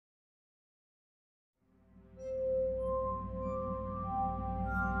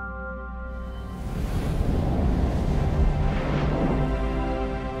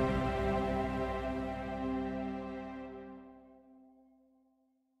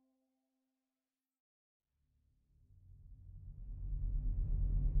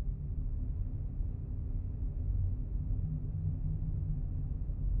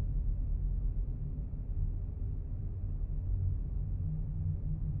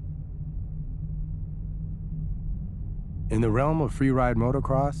In the realm of freeride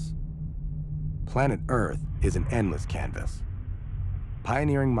motocross, planet Earth is an endless canvas.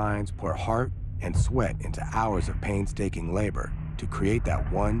 Pioneering minds pour heart and sweat into hours of painstaking labor to create that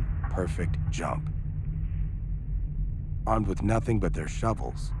one perfect jump. Armed with nothing but their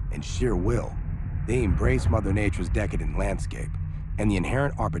shovels and sheer will, they embrace Mother Nature's decadent landscape and the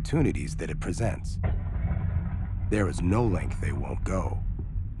inherent opportunities that it presents. There is no length they won't go,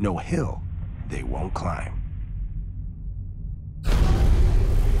 no hill they won't climb.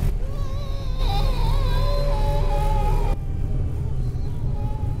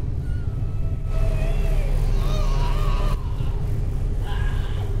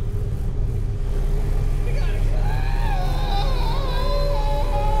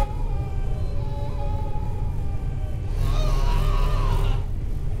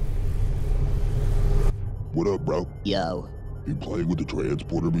 What up, bro? Yo. You playing with the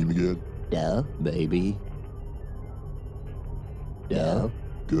transporter beam again? No, baby. No.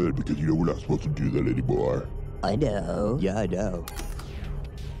 Good, because you know we're not supposed to do that anymore. I know. Yeah, I know.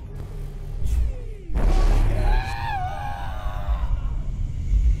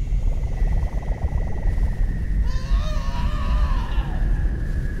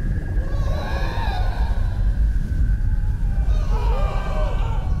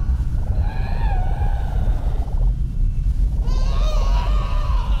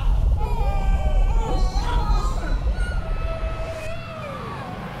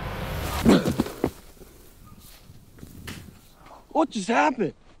 What just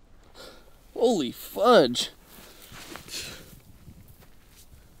happened? Holy fudge.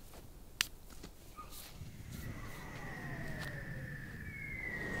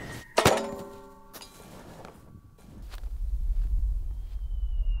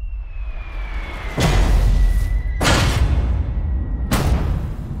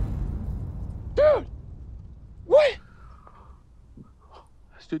 Dude! What?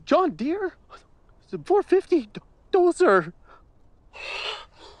 Is it John Deere? Is it 450 dozer?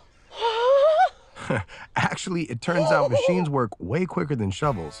 Actually, it turns out machines work way quicker than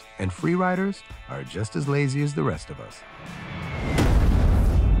shovels, and freeriders are just as lazy as the rest of us.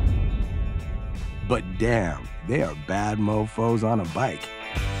 But damn, they are bad mofos on a bike.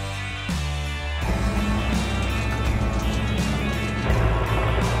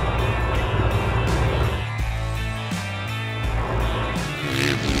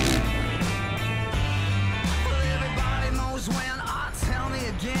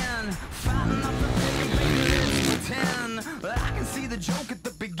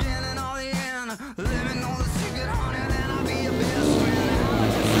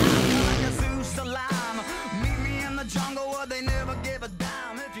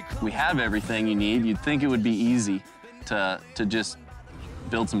 We have everything you need. You'd think it would be easy to just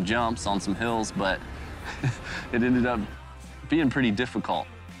build some jumps on some hills, but it ended up being pretty difficult.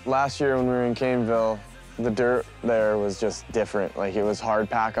 Last year when we were in Caneville, the dirt there was just different. Like, it was hard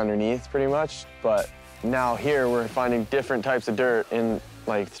pack underneath pretty much, but now here we're finding different types of dirt in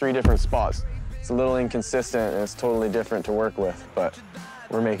like 3 different spots. It's a little inconsistent and it's totally different to work with, but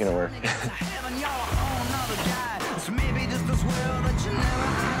we're making it work.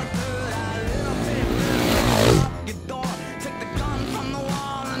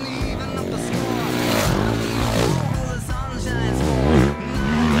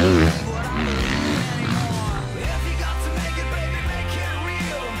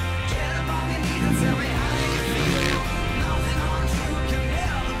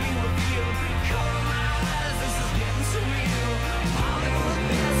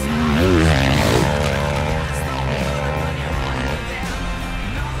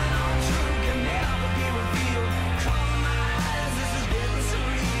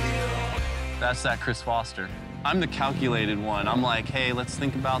 That's that Chris Foster. I'm the calculated one. I'm like, hey, let's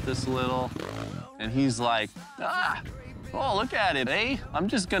think about this a little. And he's like, oh, look at it, eh? I'm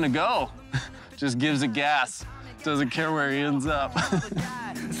just gonna go. Just gives it gas. Doesn't care where he ends up.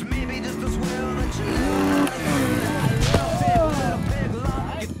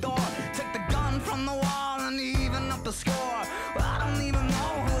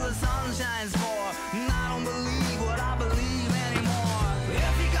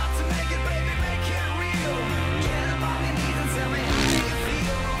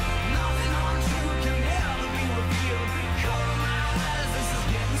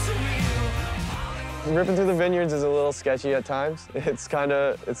 Ripping through the vineyards is a little sketchy at times. It's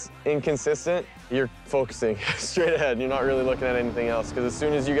inconsistent. You're focusing straight ahead. You're not really looking at anything else, because as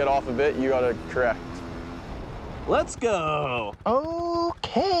soon as you get off a bit, you gotta correct. Let's go.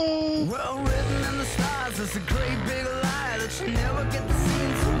 Okay. Well written in the stars, it's a great big lie that you never get to see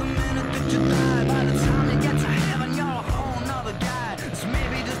until the minute that you die. By the time you get to heaven, you're home.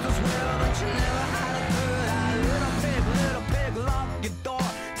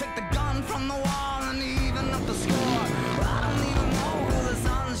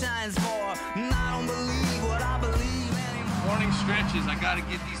 inches. I gotta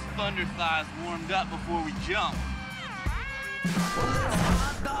get these thunder thighs warmed up before we jump.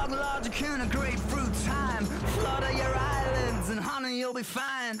 Hot dog logic in a grapefruit time. Flutter your eyelids and honey, you'll be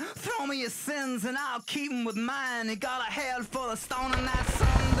fine. Throw me your sins and I'll keep them with mine. You got a head full of stone and that's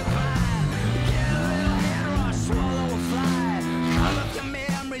undivine. Get a little head rush, swallow a fly. Cut up your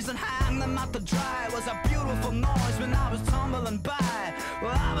memories and hang them out to dry. It was a beautiful noise when I was tumbling by.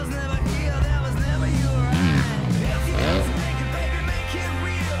 Well, I was never here, there was never you around. If you got to make it, baby, make it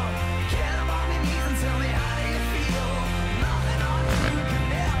real. Get up on your knees and tell me how do you feel. Nothing on you can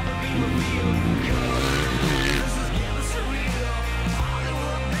never be revealed. This is getting surreal.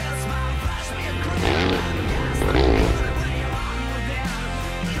 Hollywood best smile, flash me a grin. Gas the moon when you're on with them.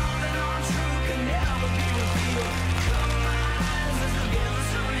 Nothing on true can never be revealed. Cover my eyes, this is getting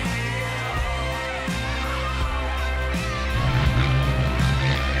surreal.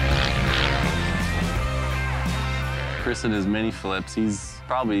 Chris and his mini flips, he's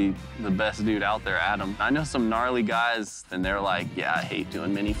probably the best dude out there at them. I know some gnarly guys, and they're like, yeah, I hate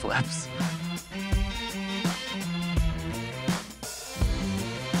doing mini flips.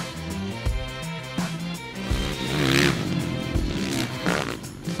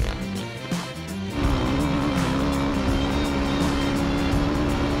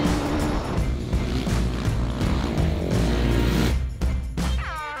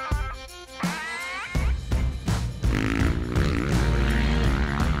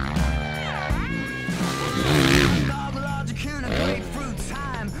 Dog logic in a grapefruit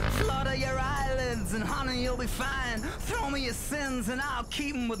time. Flutter your eyelids and honey, you'll be fine. Throw me your sins and I'll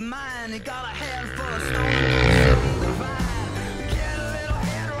keep them with mine. You got a head full of stone and divine. Get a little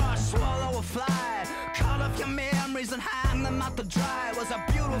head rush, swallow a fly. Cut up your memories and hang them out to dry. It was a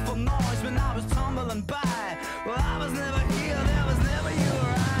beautiful noise when I was tumbling by. Well, I was never here, there was never you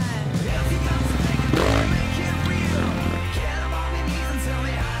around. If you got to make it, baby, make it real. Get up on your knees and tell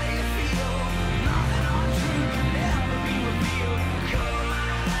me how do you feel. Nothing on true can never be revealed. Cover my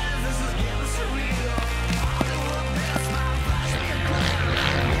eyes, this is getting surreal. Hollywood best smile, flash me a grin.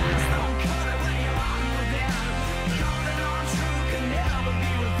 Gas don't cut it when you're on with them. Nothing on true can never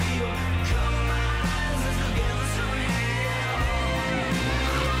be revealed. Cover my eyes, this is getting surreal.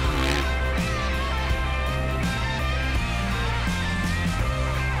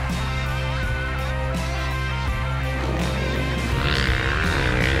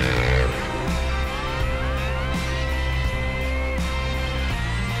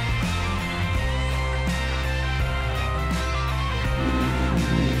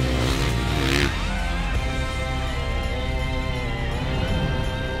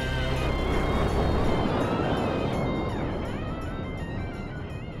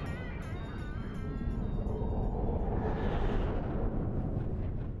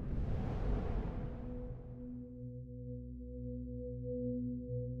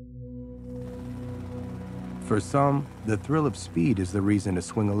 For some, the thrill of speed is the reason to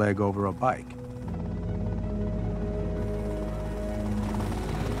swing a leg over a bike.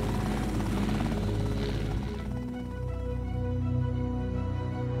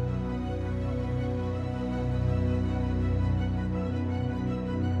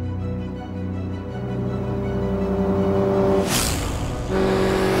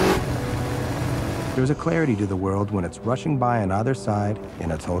 There's a clarity to the world when it's rushing by on either side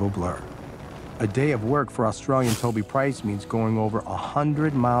in a total blur. A day of work for Australian Toby Price means going over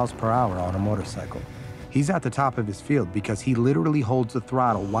 100 miles per hour on a motorcycle. He's at the top of his field because he literally holds the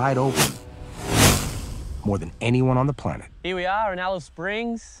throttle wide open more than anyone on the planet. Here we are in Alice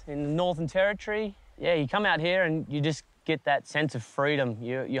Springs in the Northern Territory. Yeah, you come out here and you just get that sense of freedom.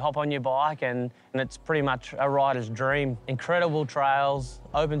 You hop on your bike and it's pretty much a rider's dream. Incredible trails,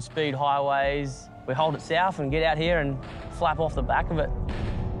 open speed highways. We hold it south and get out here and flap off the back of it.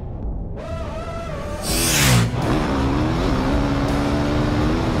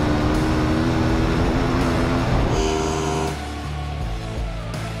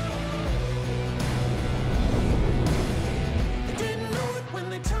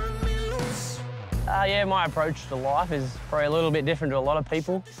 Yeah, my approach to life is probably a little bit different to a lot of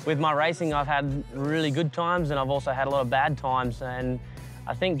people. With my racing, I've had really good times and I've also had a lot of bad times. And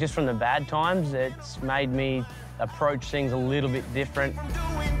I think just from the bad times, it's made me approach things a little bit different.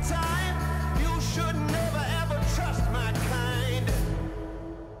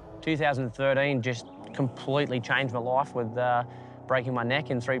 2013 just completely changed my life with breaking my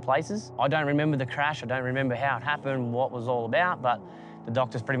neck in 3 places. I don't remember the crash, I don't remember how it happened, what it was all about, but the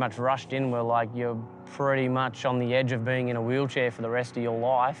doctors pretty much rushed in, were like, you're pretty much on the edge of being in a wheelchair for the rest of your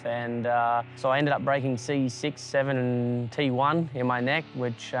life. And so I ended up breaking C6, 7 and T1 in my neck,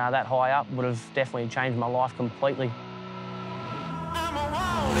 which that high up would have definitely changed my life completely.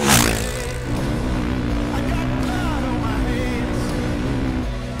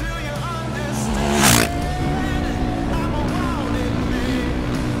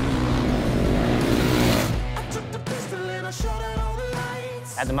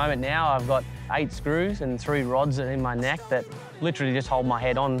 At the moment now, I've got 8 screws and 3 rods in my neck that literally just hold my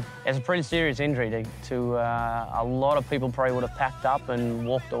head on. It's a pretty serious injury to a lot of people probably would have packed up and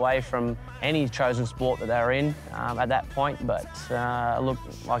walked away from any chosen sport that they're in at that point. But look,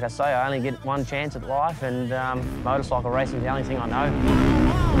 like I say, I only get one chance at life, and motorcycle racing is the only thing I know.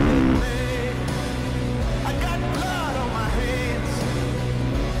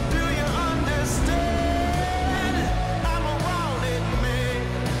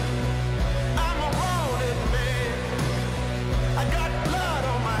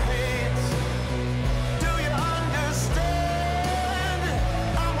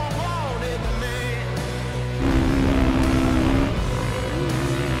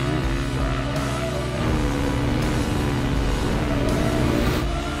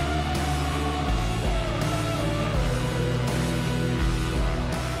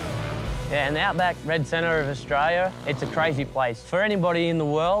 Yeah, and the Outback Red Centre of Australia, it's a crazy place. For anybody in the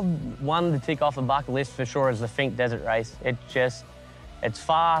world, one to tick off the bucket list for sure is the Finke Desert Race. It's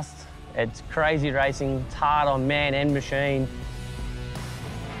fast, it's crazy racing, it's hard on man and machine.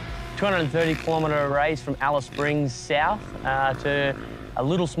 230-kilometre race from Alice Springs south to a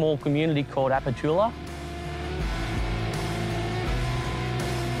little small community called Apatula.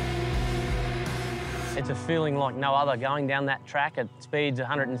 It's a feeling like no other, going down that track at speeds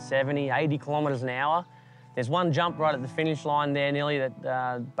 170, 80 kilometres an hour. There's one jump right at the finish line there nearly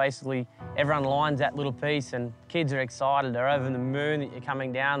that basically everyone lines that little piece, and kids are excited. They're over the moon that you're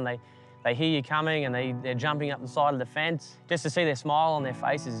coming down. They hear you coming and they're jumping up the side of the fence. Just to see their smile on their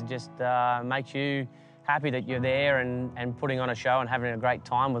faces just makes you happy that you're there and putting on a show and having a great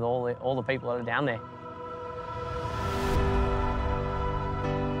time with all the people that are down there.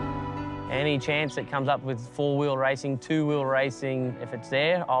 Any chance that comes up with 4-wheel racing, 2-wheel racing, if it's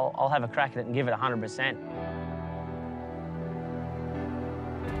there, I'll have a crack at it and give it 100%.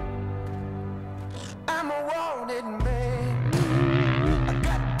 I'm a wanted man. I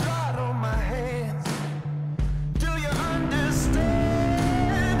got blood on my hands. Do you understand?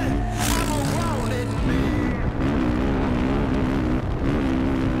 I'm a wanted man.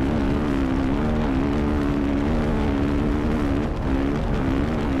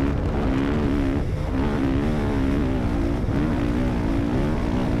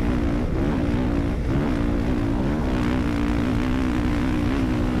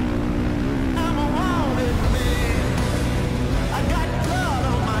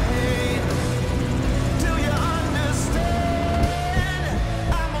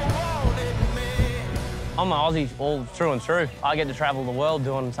 I'm an Aussie all through and through. I get to travel the world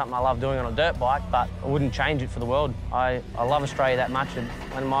doing something I love doing on a dirt bike, but I wouldn't change it for the world. I love Australia that much, and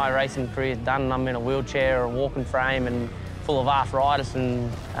when my racing career is done and I'm in a wheelchair or a walking frame and full of arthritis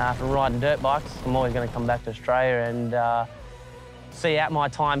and from riding dirt bikes, I'm always going to come back to Australia and see out my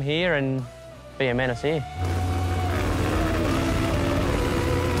time here and be a menace here.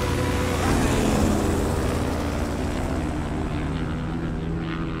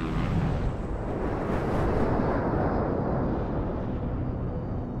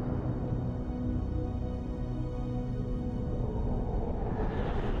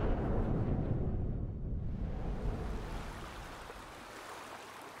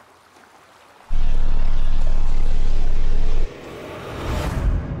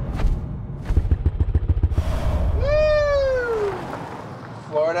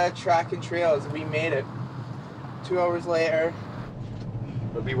 Track and trails, we made it. 2 hours later.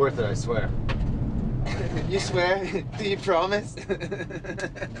 It'll be worth it, I swear. You swear? Do you promise?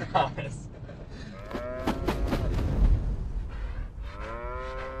 Promise.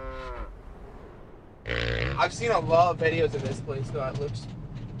 I've seen a lot of videos of this place though, it looks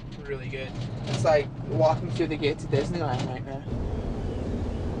really good. It's like walking through the gates of Disneyland right now.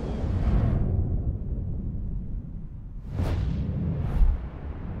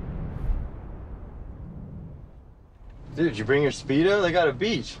 Dude, did you bring your Speedo? They got a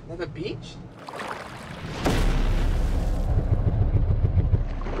beach. They have a beach?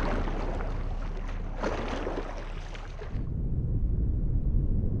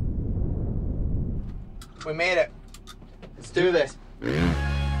 We made it. Let's do this.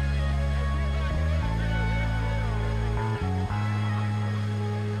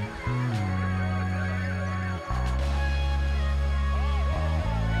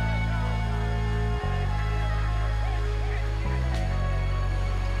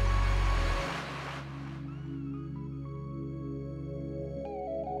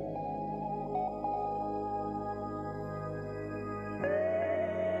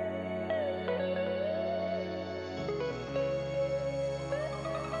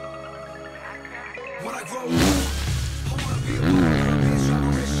 When I grow up, I wanna be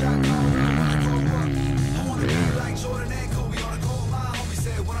a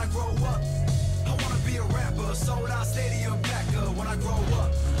I grow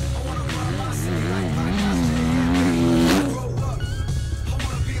up. I wanna run my city like Podcast J, yeah, baby. When I grow up, I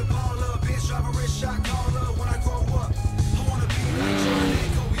wanna be a baller, bitch, drive a rich shot caller. When I grow up, I wanna be like Jordan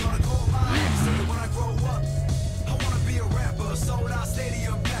and Kobe on a cold mine. Say when I grow up, I wanna be a rapper, sold out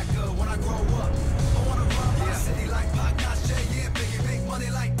stadium packer. When I grow up, I wanna run my city like Podcast J, yeah, biggie, make money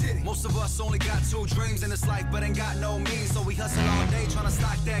like Diddy. Most of us only got 2 dreams in this life, but ain't got no means. So we hustle all day trying to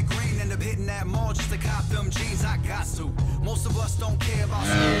stock that green, end up hitting that mall just to cop them jeans. I got to. Most of us don't care about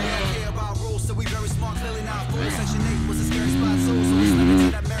school, we don't care about rules, so we very smart, clearly not fools. Section 8 was a scary spot too, so we snuck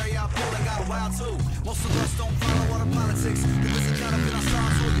into that Marriott pool and got wild too. Most of us don't follow all the politics, because it kind of been our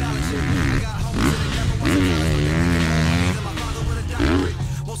stars to acknowledge it. I got homies that they never want to college, but they making more money than my father with a doctorate.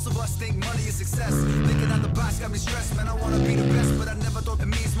 Most of us think money is success. Thinking out the box got me stressed, man. I wanna be the best, but I never thought it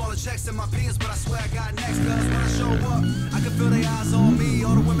means smaller checks in my peers. But I swear I got next, cause when I show up, I can feel their eyes on me.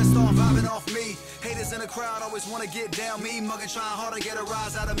 All the women start vibing off me. Haters in the crowd always wanna get down me. Mugging trying hard to get a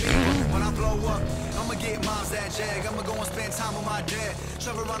rise out of me. When I blow up, I'ma get moms that jag. I'ma go and spend time with my dad.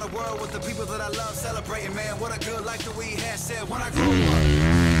 Travel around the world with the people that I love, celebrating, man. What a good life that we had. Said when I grow up,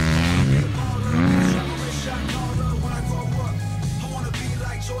 I'll be a baller, bitch, I'm a rich shot caller. When I grow up, I wanna be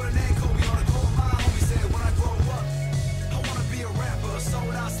like Jordan and Kobe on a cold mine. Homie said when I grow up, I wanna be a rapper,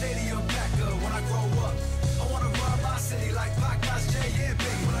 sold out stadium packer. When I grow up, I wanna run my city like Podcast J, yeah,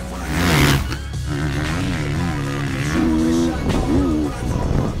 baby. When I grow up, I'll be a baller, bitch, I'm a rich shot caller. When I grow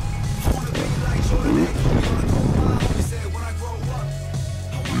up, I wanna be like Jordan and Kobe on a cold mine. Homie said when I grow up,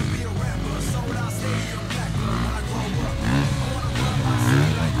 I wanna be a rapper, sold out stadium packer. When I grow up, I wanna run my city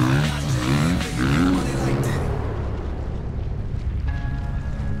like Podcast J, yeah, baby. Make money like Diddy.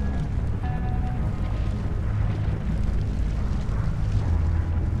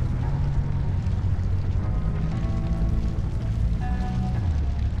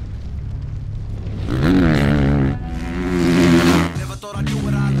 Never thought I'd do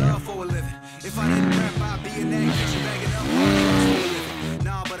what I love for a living. If I didn't rap, I'd be in that kitchen bagging up hard drugs for a living.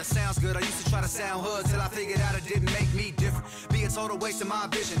 Nah, but it sounds good. I used to try to sound hood till I figured out it didn't make me different. Be a total waste of my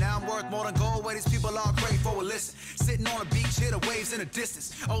vision. Now I'm worth more than gold. Where these people all crave for a listen. Sitting on a beach, hear the waves in the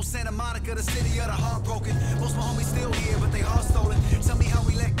distance. Old Santa Monica, the city of the heartbroken. Most of my homies still here, but they all stolen. Tell me how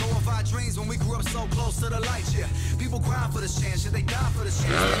we let go of our dreams when we grew up so close to the lights. Yeah, people grind for this chance. Should they die for this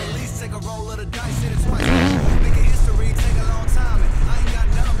chance? At least take a roll of the dice, hit it twice. Making history take a long time, and I ain't got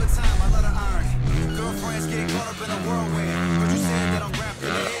nothing but time. I love the irony. Girlfriends get caught up in a whirlwind. Heard you said that I'm wrapped in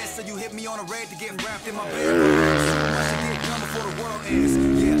the air, so you hit me on a raid to get wrapped in my bed. So much to get done before the world ends.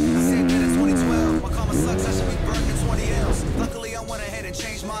 Yeah, I said that in 2012. My karma sucks, I should be burned in 20 L's. Luckily, I went ahead and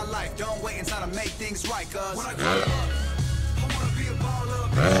changed my life. Don't wait until I make things right, cause when I grow up, I wanna be a baller,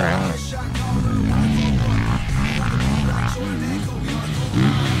 bitch, I'm a rich shot caller. When I grow up, I wanna be like Jordan and Kobe on a cold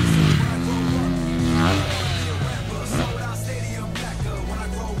mine. When I grow up, I wanna be a rapper, sold out stadium packer. When I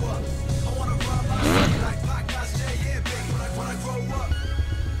grow up, I wanna run my city like Podcast J, yeah, baby. When I grow up,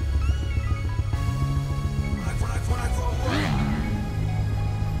 when I grow up, when I grow up,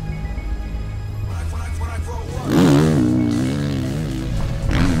 when I grow up, I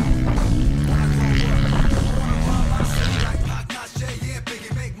wanna run my city like Podcast J, yeah,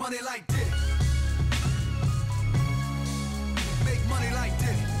 biggie, make money like Diddy. Make money like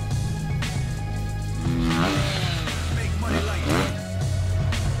Diddy. Make money like Diddy.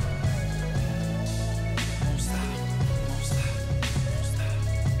 Won't stop, won't stop, won't stop.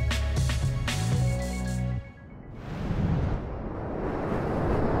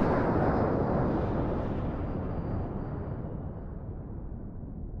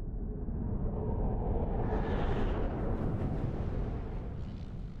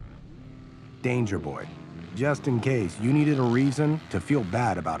 Danger Boy. Just in case you needed a reason to feel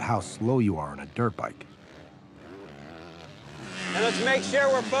bad about how slow you are on a dirt bike. And let's make sure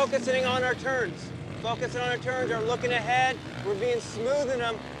we're focusing on our turns. Focusing on our turns, or looking ahead. We're being smooth in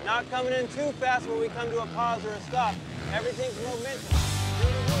them, not coming in too fast when we come to a pause or a stop. Everything's momentum.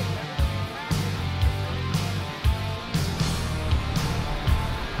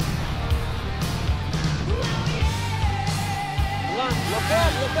 Come on,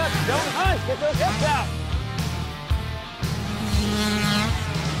 look up, don't hunt, get those hips out.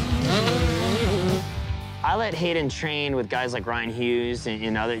 I let Hayden train with guys like Ryan Hughes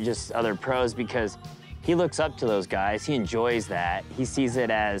and other pros because he looks up to those guys. He enjoys that. He sees it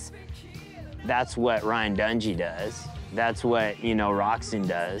as that's what Ryan Dungey does. That's what, Roxon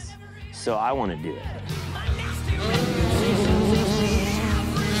does. So I want to do it.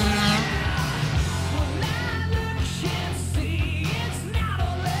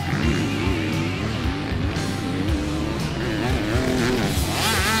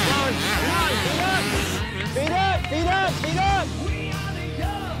 Feet up!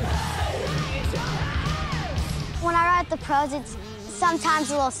 the pros, it's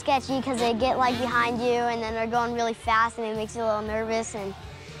sometimes a little sketchy because they get like behind you and then they're going really fast and it makes you a little nervous. And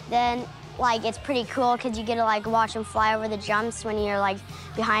then like it's pretty cool because you get to like watch them fly over the jumps when you're like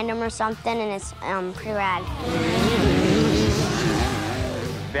behind them or something, and it's pretty rad.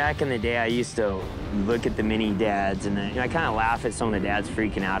 Back in the day, I used to look at the mini dads, and I kind of laugh at some of the dads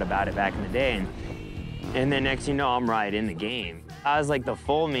freaking out about it back in the day. And then next thing you know, I'm right in the game. I was like the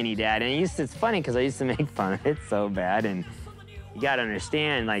full mini dad, and it's funny because I used to make fun of it so bad. And you got to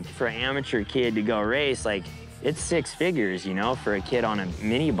understand, like for an amateur kid to go race, like it's 6 figures, you know, for a kid on a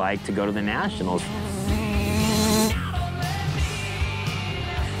mini bike to go to the nationals.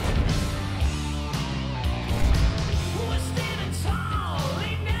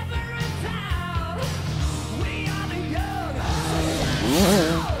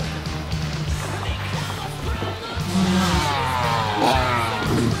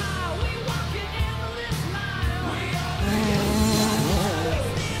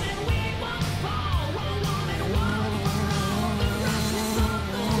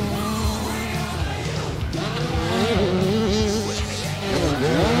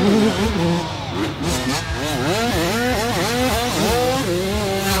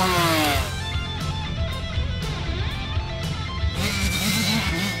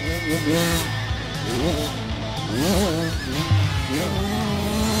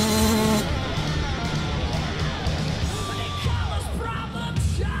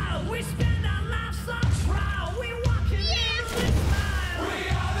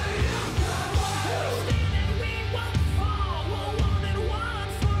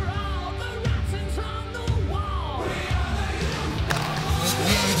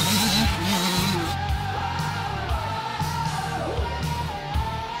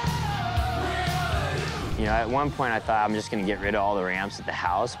 You know, at one point I thought I'm just gonna get rid of all the ramps at the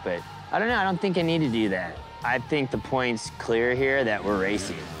house, but I don't know, I don't think I need to do that. I think the point's clear here that we're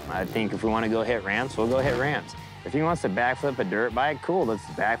racing. I think if we wanna go hit ramps, we'll go hit ramps. If he wants to backflip a dirt bike, cool, let's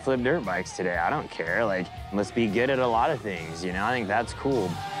backflip dirt bikes today. I don't care, like, let's be good at a lot of things, you know? I think that's cool.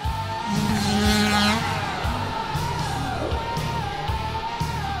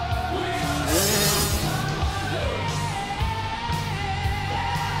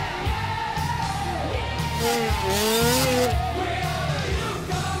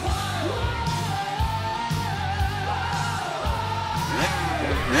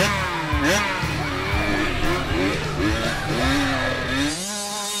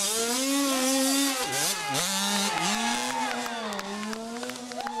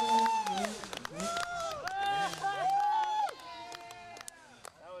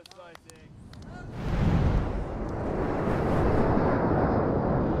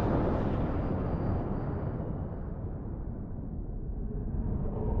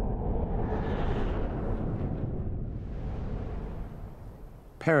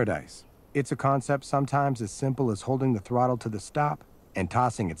 Paradise. It's a concept sometimes as simple as holding the throttle to the stop and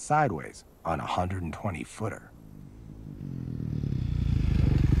tossing it sideways on a 120-footer.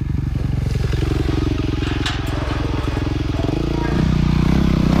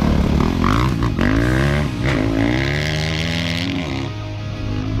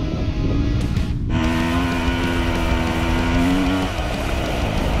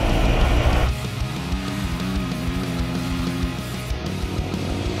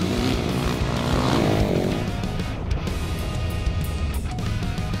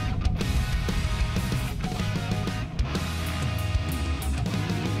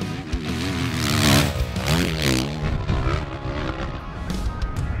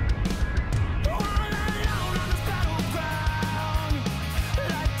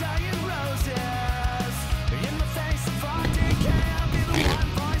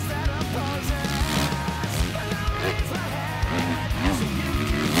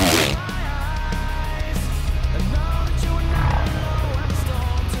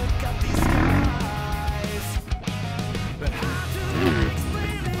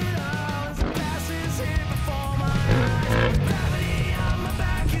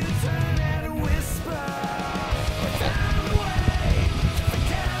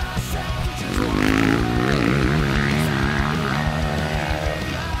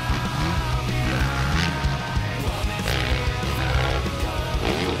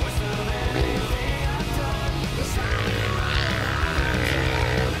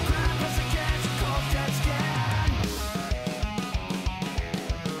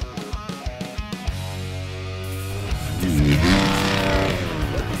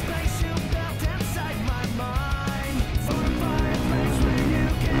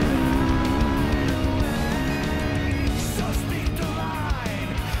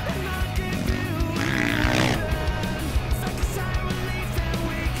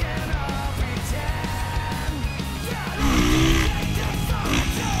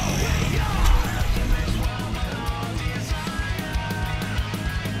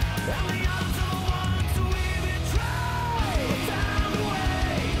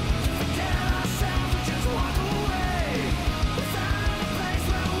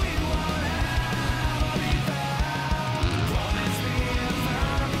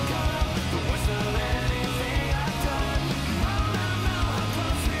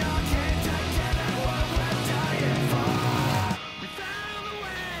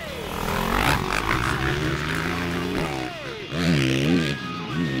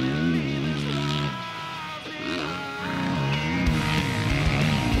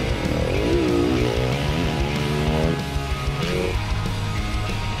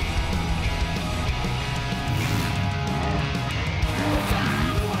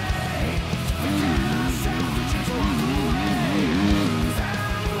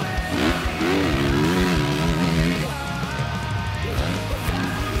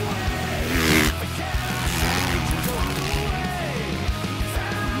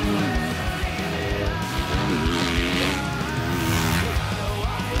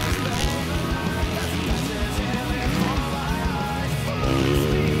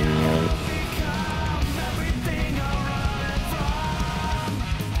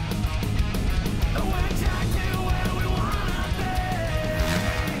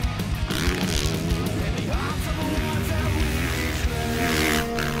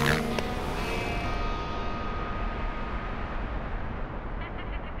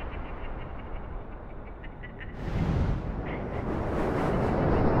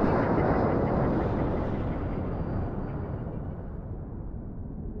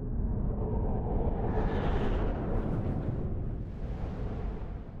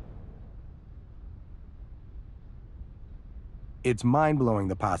 It's mind-blowing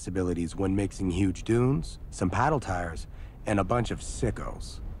the possibilities when mixing huge dunes, some paddle tires, and a bunch of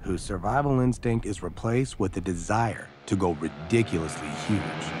sickos whose survival instinct is replaced with the desire to go ridiculously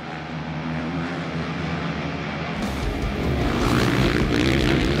huge.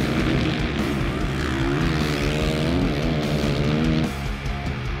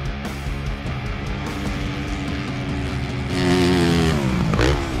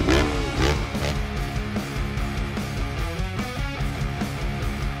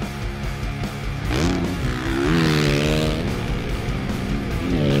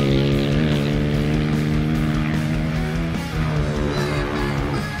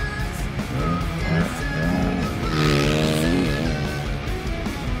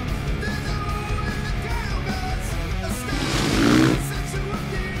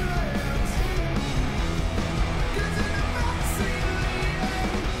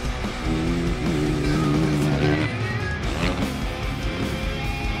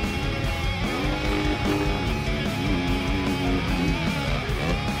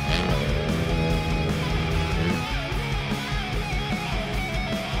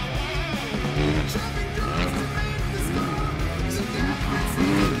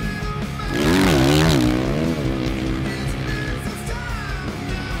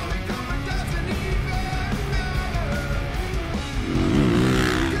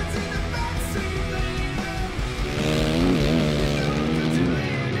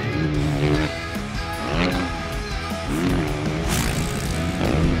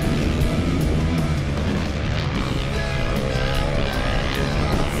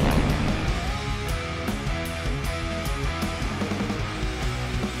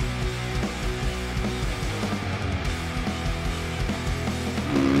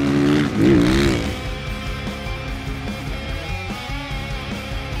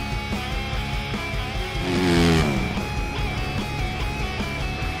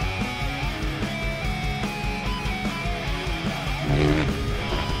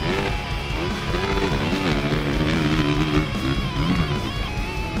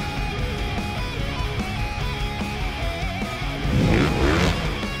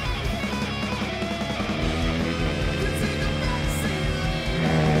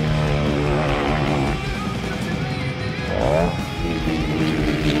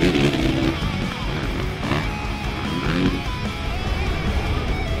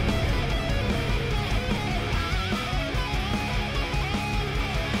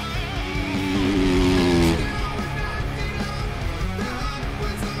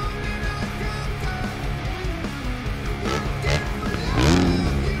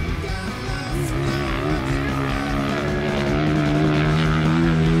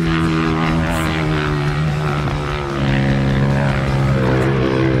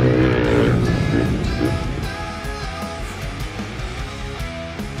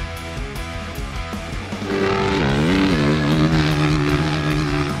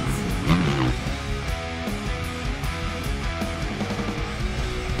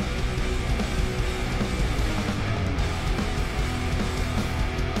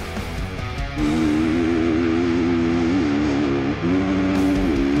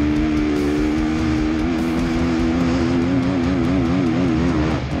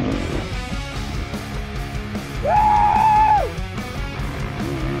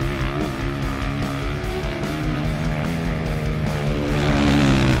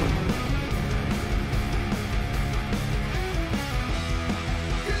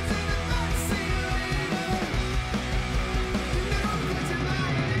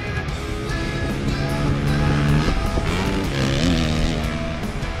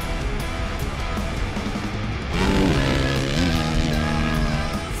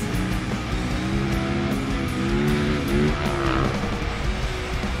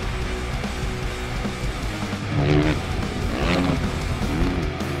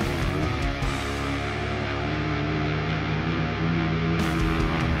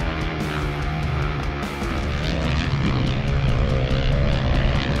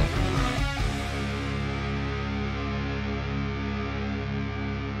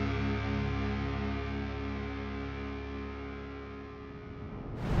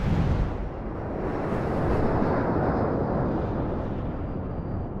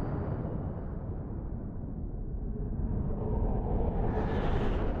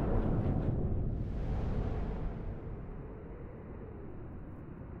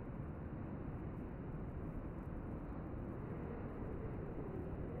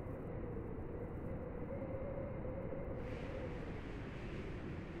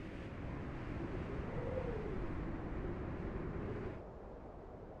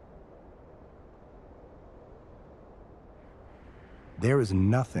 There is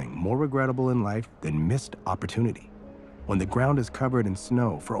nothing more regrettable in life than missed opportunity. When the ground is covered in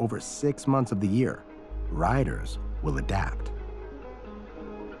snow for over 6 months of the year, riders will adapt.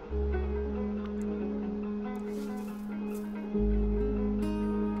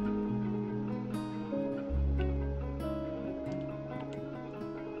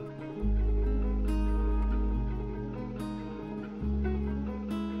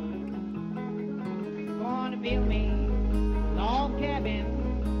 Gonna build me a log cabin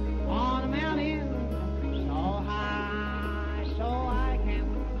on a mountain so high so I can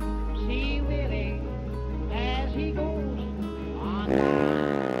see Willie as he goes on by.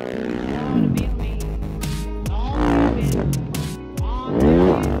 Gonna build me a log cabin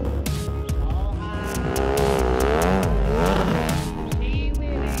on a mountain so high see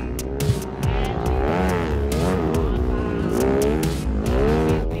Willie as he goes on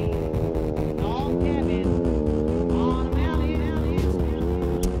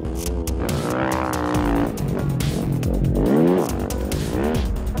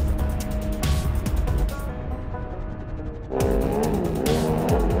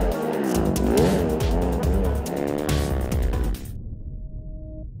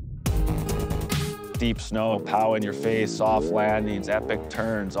Deep snow, pow in your face, soft landings, epic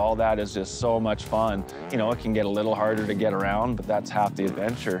turns, all that is just so much fun. You know, it can get a little harder to get around, but that's half the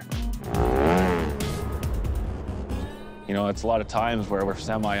adventure. You know, it's a lot of times where we're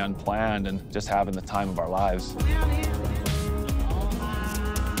semi-unplanned and just having the time of our lives.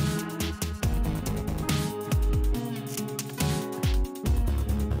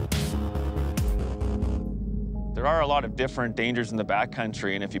 There are a lot of different dangers in the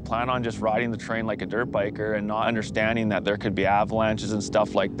backcountry, and if you plan on just riding the terrain like a dirt biker and not understanding that there could be avalanches and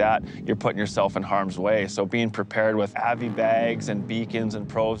stuff like that, you're putting yourself in harm's way. So being prepared with AV bags and beacons and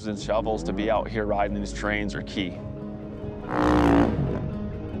probes and shovels to be out here riding these terrains are key.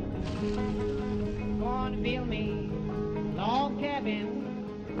 Gonna build me a log cabin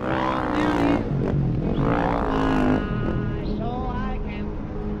on a mountain so I can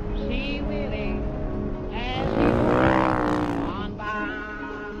see Willie as he goes on by.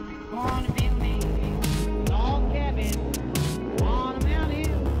 Gonna build me a log cabin on a mountain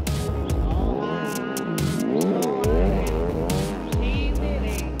so high so I can see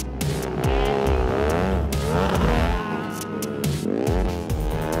Willie as he goes on by.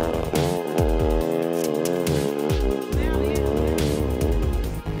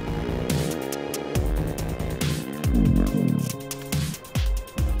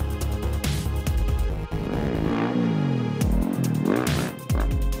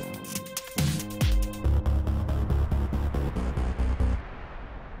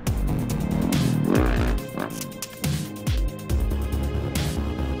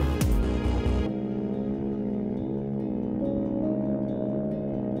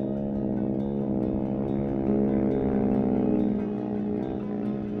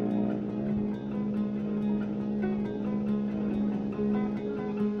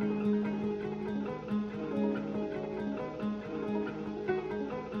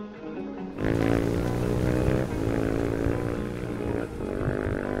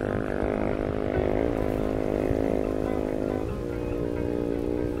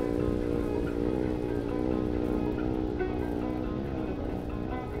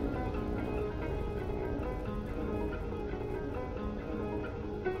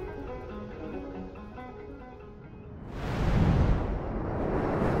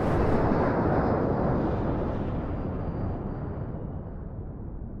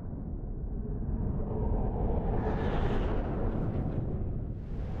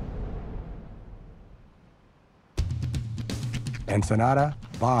 Ensenada,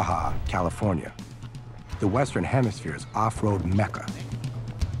 Baja, California, the Western Hemisphere's off-road mecca.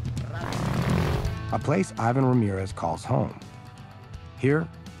 A place Ivan Ramirez calls home. Here,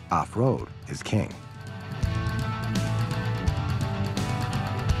 off-road is king.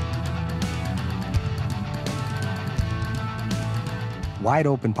 Wide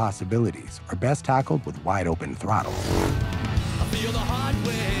open possibilities are best tackled with wide open throttles. I feel the hot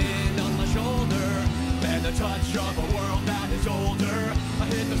wind on my shoulder and the touch of a world that is older. I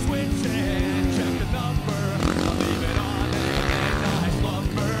hit the switch and check the number. I leave it on and I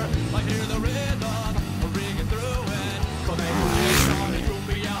slumber. I hear the rhythm ringing through it. So they will get on the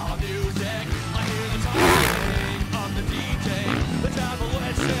cumbia music. I hear the talking of the DJ. The devil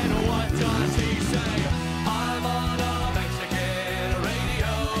listen, what does he say? I'm on a Mexican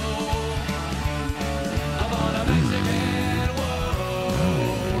radio. I'm on a Mexican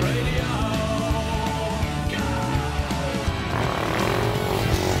radio.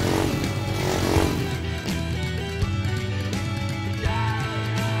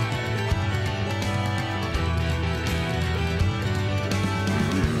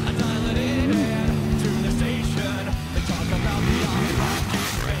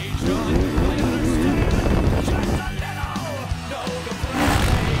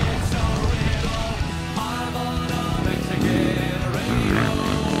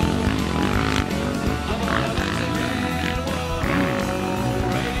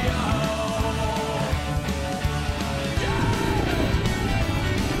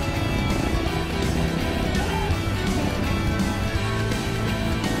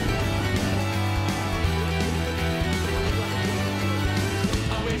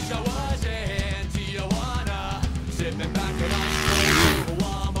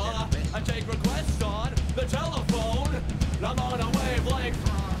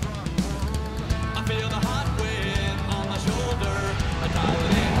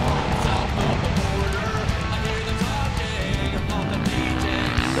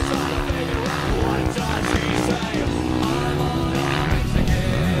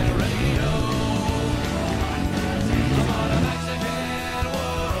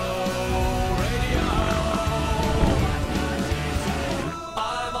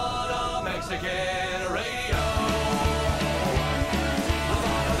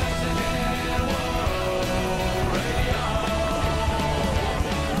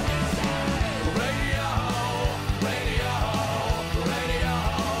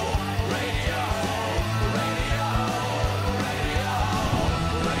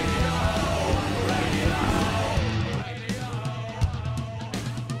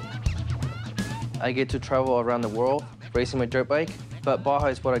 I get to travel around the world racing my dirt bike, but Baja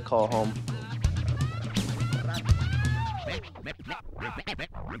is what I call home.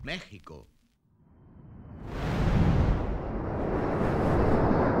 Mexico.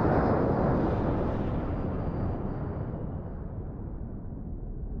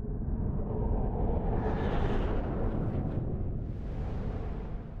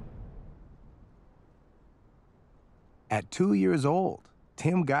 At 2 years old,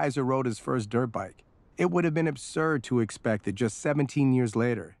 Tim Geiser rode his first dirt bike. It would have been absurd to expect that just 17 years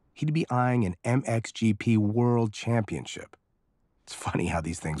later, he'd be eyeing an MXGP World Championship. It's funny how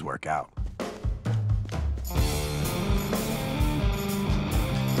these things work out.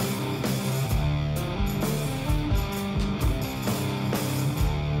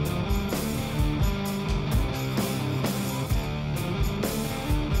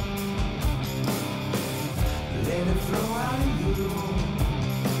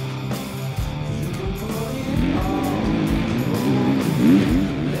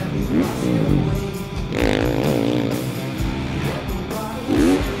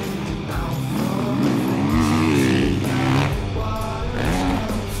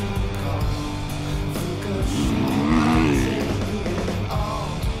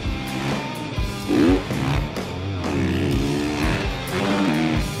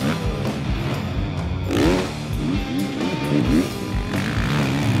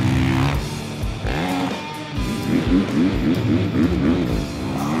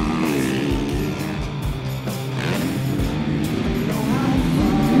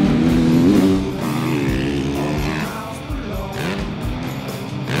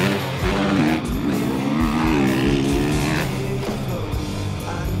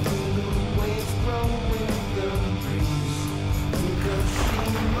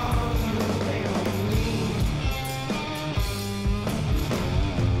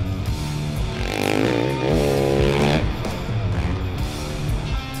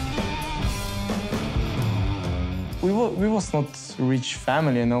 We was not rich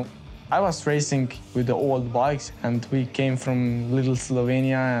family, you know. I was racing with the old bikes, and we came from little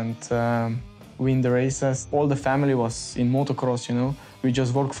Slovenia and win the races. All the family was in motocross, you know. We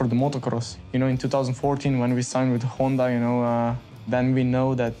just worked for the motocross. You know, in 2014, when we signed with Honda, you know, then we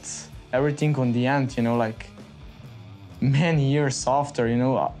know that everything on the end, you know, like many years after, you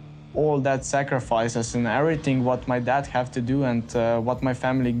know, all that sacrifices and everything what my dad have to do and what my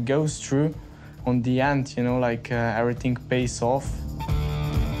family goes through, on the end, you know, like everything pays off.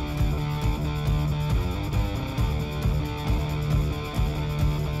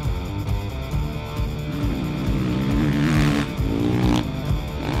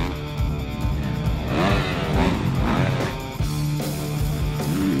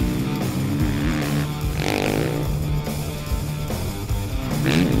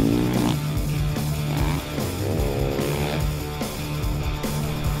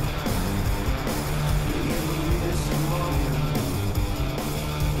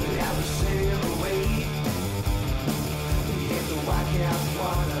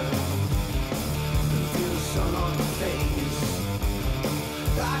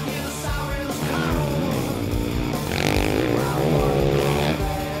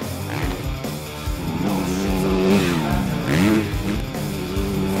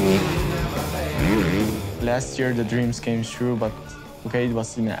 Last year the dreams came true, but okay, it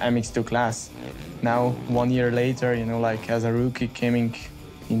was in an MX2 class. Now, 1 year later, you know, like as a rookie coming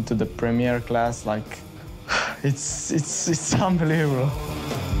into the premier class, like it's unbelievable.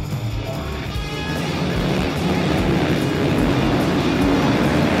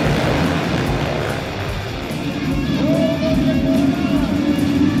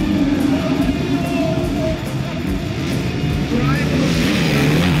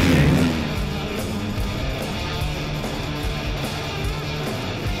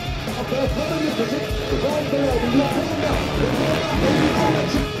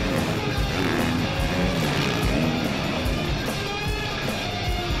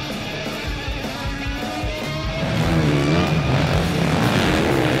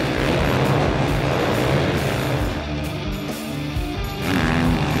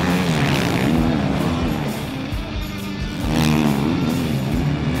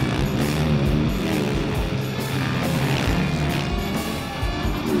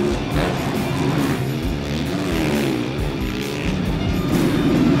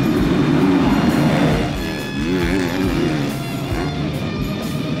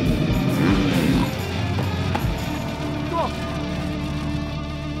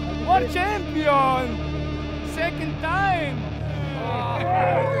 World champion! Second time!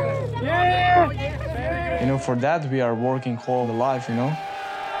 Yeah! You know, for that we are working all the life, you know.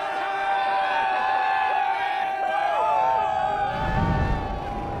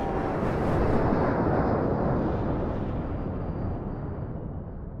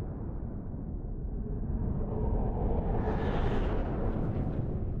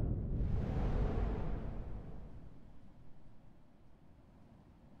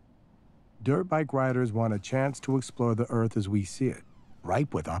 Dirt bike riders want a chance to explore the earth as we see it,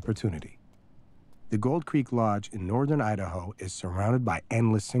 ripe with opportunity. The Gold Creek Lodge in northern Idaho is surrounded by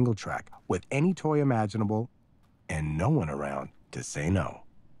endless single track with any toy imaginable and no one around to say no.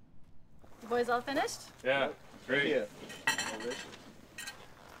 You boys all finished? Yeah, great. Yeah.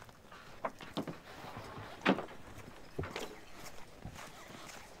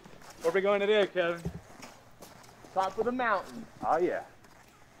 Where are we going today, Kevin? Top of the mountain. Oh, yeah.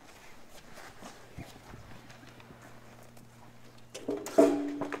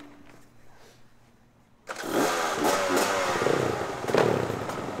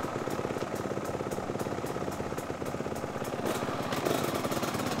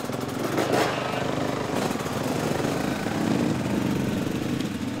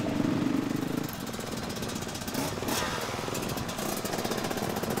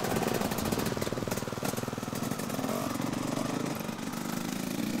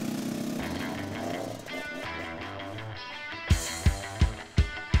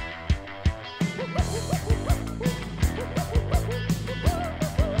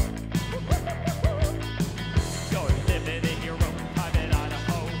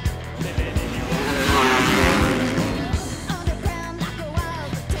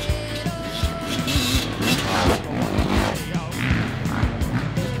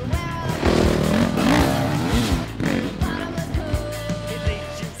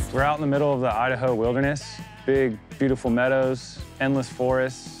 We're out in the middle of the Idaho wilderness. Big, beautiful meadows, endless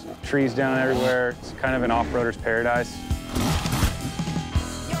forests, trees down everywhere. It's kind of an off-roader's paradise.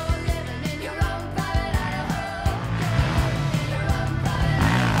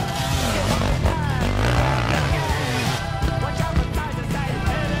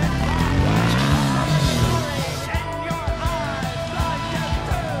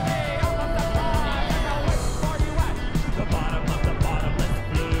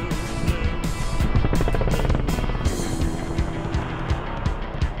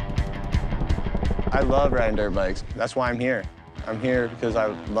 I love riding dirt bikes. That's why I'm here. I'm here because I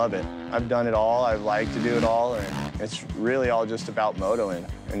love it. I've done it all. I like to do it all. And it's really all just about motoing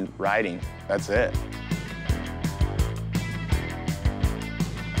and riding. That's it.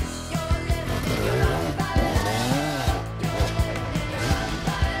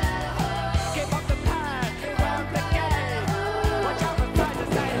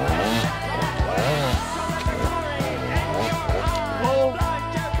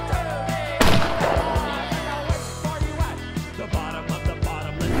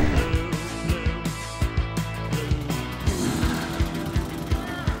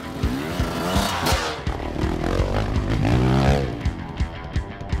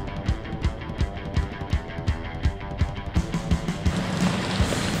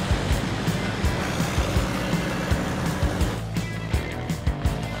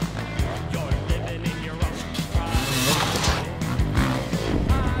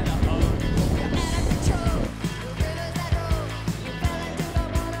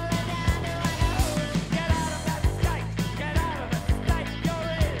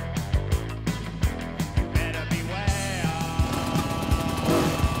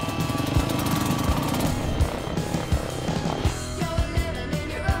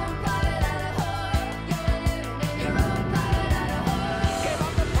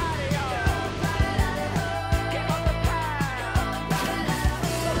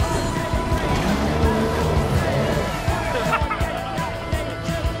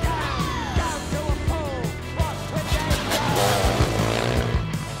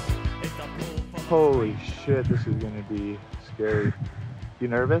 Holy shit, this is gonna be scary. You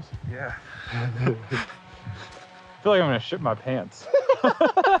nervous? Yeah. I feel like I'm gonna shit my pants.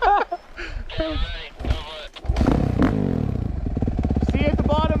 See you at the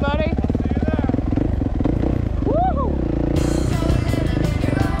bottom, buddy.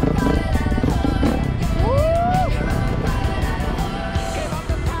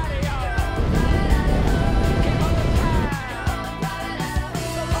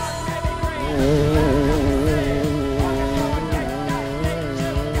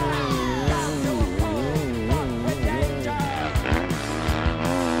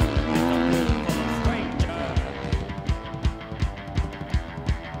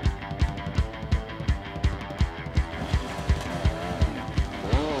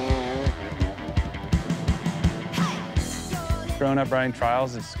 Growing up riding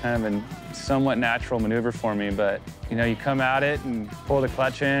trials, it's kind of a somewhat natural maneuver for me, but you know, you come at it and pull the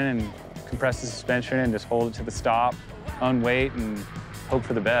clutch in and compress the suspension and just hold it to the stop, unweight, and hope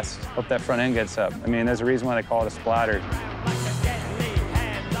for the best. Hope that front end gets up. I mean, there's a reason why they call it a splatter.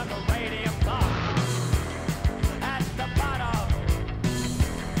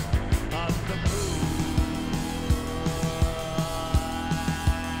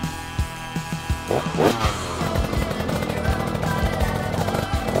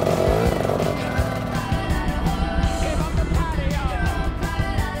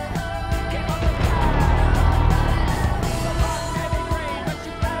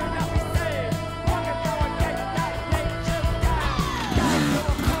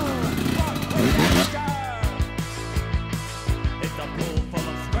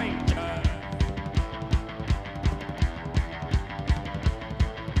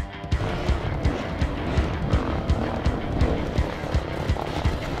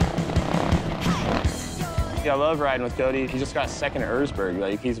 I love riding with Cody. He just got second at Erzberg.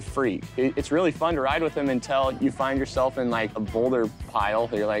 Like, he's a freak. It's really fun to ride with him until you find yourself in like a boulder pile.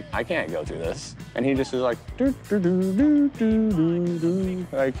 You're like, I can't go through this. And he just is like, doo, doo, doo, doo, doo, doo, doo.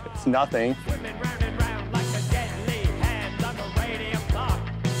 Like, it's nothing.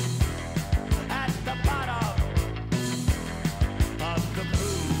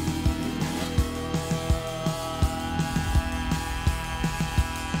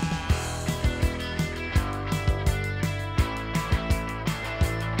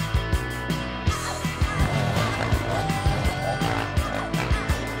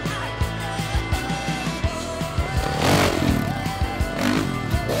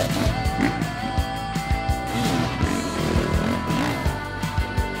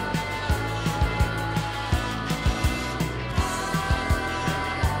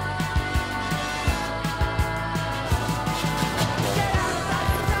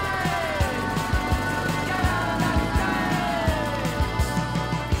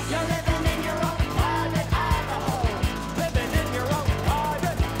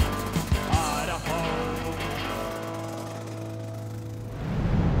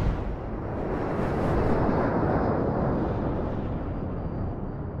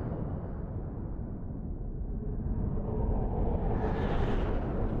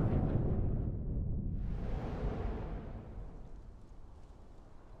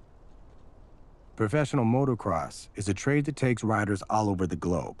 Professional motocross is a trade that takes riders all over the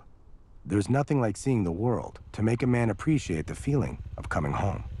globe. There's nothing like seeing the world to make a man appreciate the feeling of coming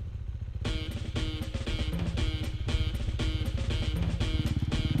home.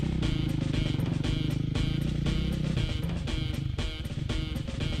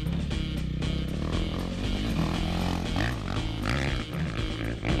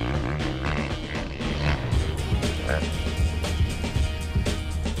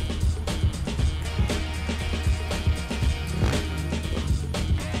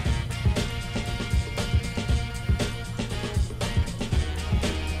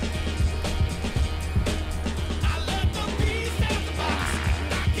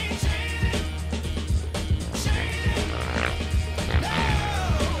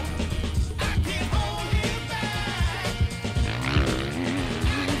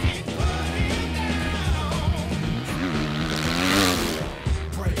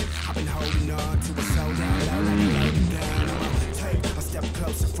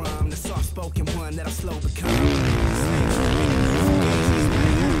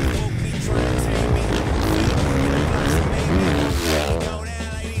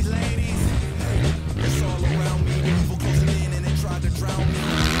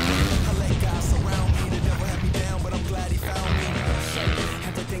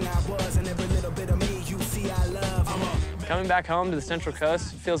 back home to the Central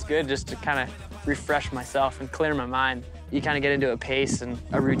Coast, it feels good just to kind of refresh myself and clear my mind. You kind of get into a pace and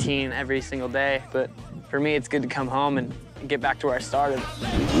a routine every single day, but for me, it's good to come home and get back to where I started.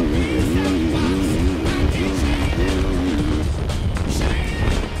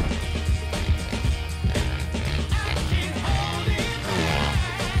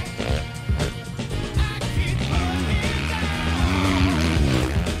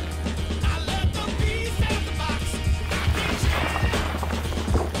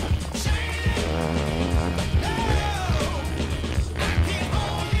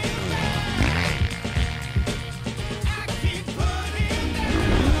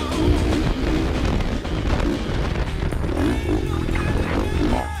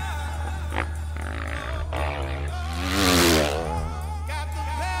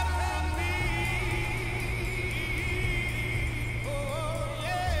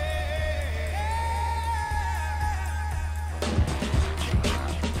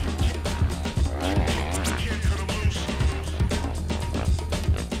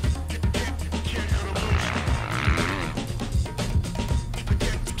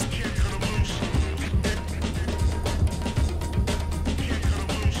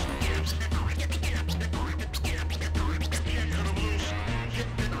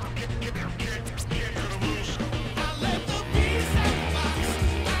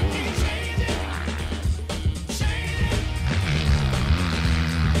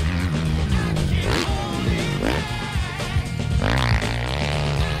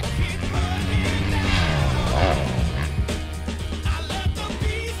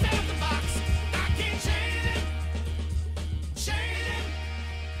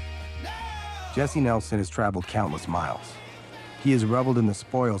 Jesse Nelson has traveled countless miles. He has reveled in the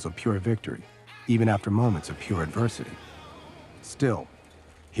spoils of pure victory, even after moments of pure adversity. Still,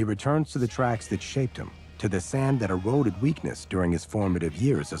 he returns to the tracks that shaped him, to the sand that eroded weakness during his formative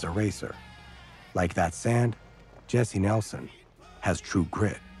years as a racer. Like that sand, Jesse Nelson has true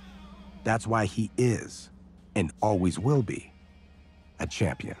grit. That's why he is, and always will be, a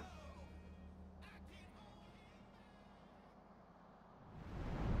champion.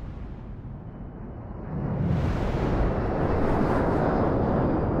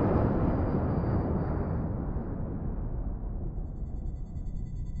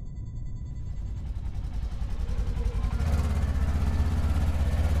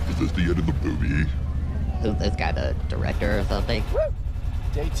 Is this the end of the movie? Who's this guy, the director or something?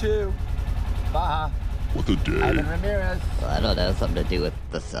 Day 2. Baja. What a day. Ivan Ramirez. Well, I don't know, something to do with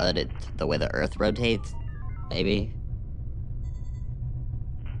the sun and the way the Earth rotates, maybe?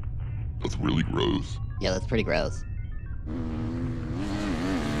 That's really gross. Yeah, that's pretty gross.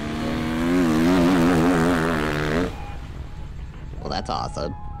 Well, that's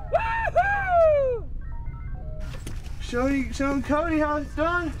awesome. Woohoo! Showing Cody how it's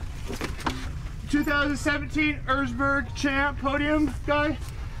done. 2017 Erzberg champ podium guy,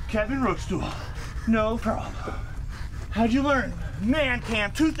 Kevin Rookstool. No problem. How'd you learn? Man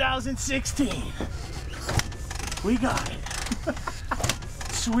Camp 2016. We got it.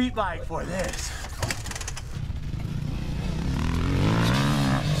 Sweet bike for this.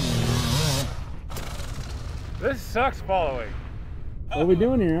 This sucks following. What are we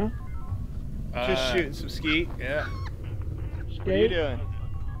doing here, huh? Just shooting some skeet. Yeah. What are you doing?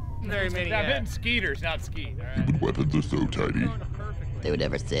 Very many. I'm hitting skeeters, not skeet. All right? Human weapons are so tiny. They would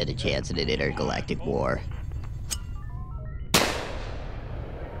never stand a chance in an intergalactic war.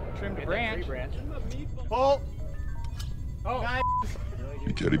 Trimmed a branch. Pull. Oh. Nice.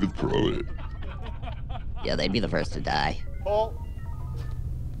 You can't even throw it. Yeah, they'd be the first to die. Pull.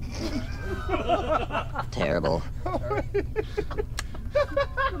 Terrible.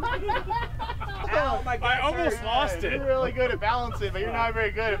 Oh my God, I almost lost it. You're really good at balancing, but you're not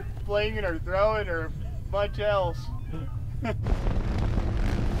very good at flinging or throwing or much else.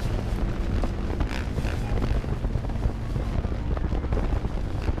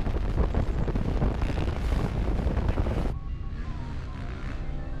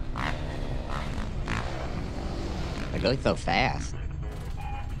 They're going so fast.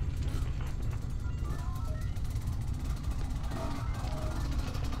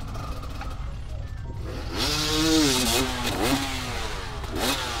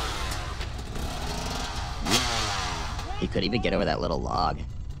 He couldn't even get over that little log.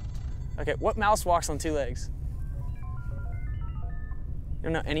 Okay, what mouse walks on 2 legs? You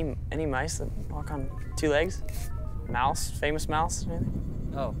don't know any mice that walk on 2 legs? Mouse, famous mouse,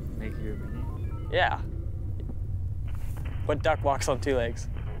 anything? Oh, make you a mini? Yeah. What duck walks on 2 legs?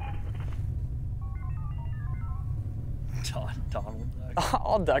 Donald Duck.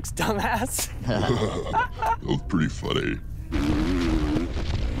 All ducks, dumbass. That was pretty funny. I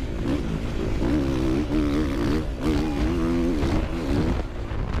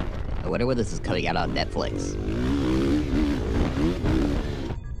wonder when this is coming out on Netflix.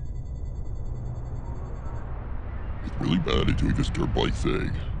 It's really bad at doing this dirt bike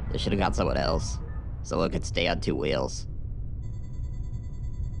thing. They should have got someone else. Someone could stay on two wheels.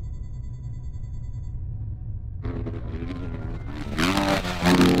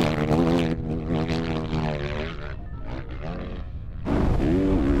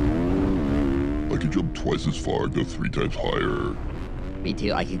 I could jump twice as far and go 3 times higher. Me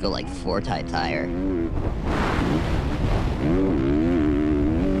too, I could go like 4 times higher.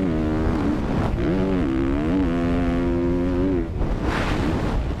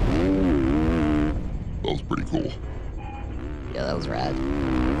 That was pretty cool. Yeah, that was rad.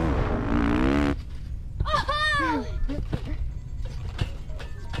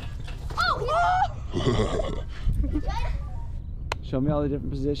 Show me all the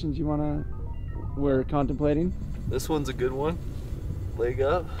different positions we're contemplating. This one's a good one. Leg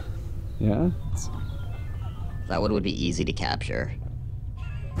up. Yeah. That one would be easy to capture.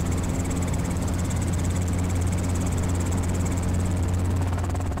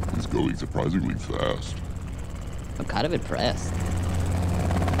 He's going surprisingly fast. I'm kind of impressed.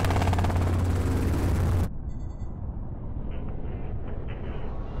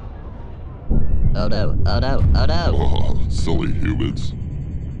 Oh no, oh no, oh no! Oh, silly humans.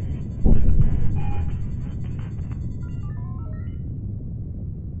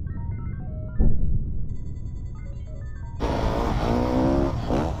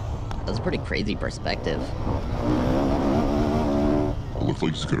 That's a pretty crazy perspective. It looks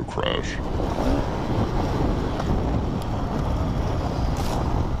like he's gonna crash.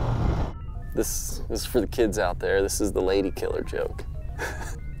 This is for the kids out there. This is the lady killer joke.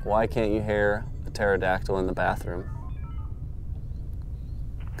 Why can't you hear a pterodactyl in the bathroom?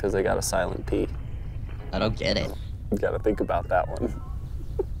 Because they got a silent P. I don't get it. You gotta think about that one.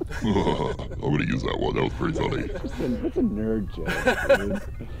 I'm gonna use that one. That was pretty funny. That's a nerd joke, dude.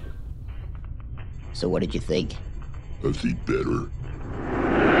 So what did you think? I've seen better.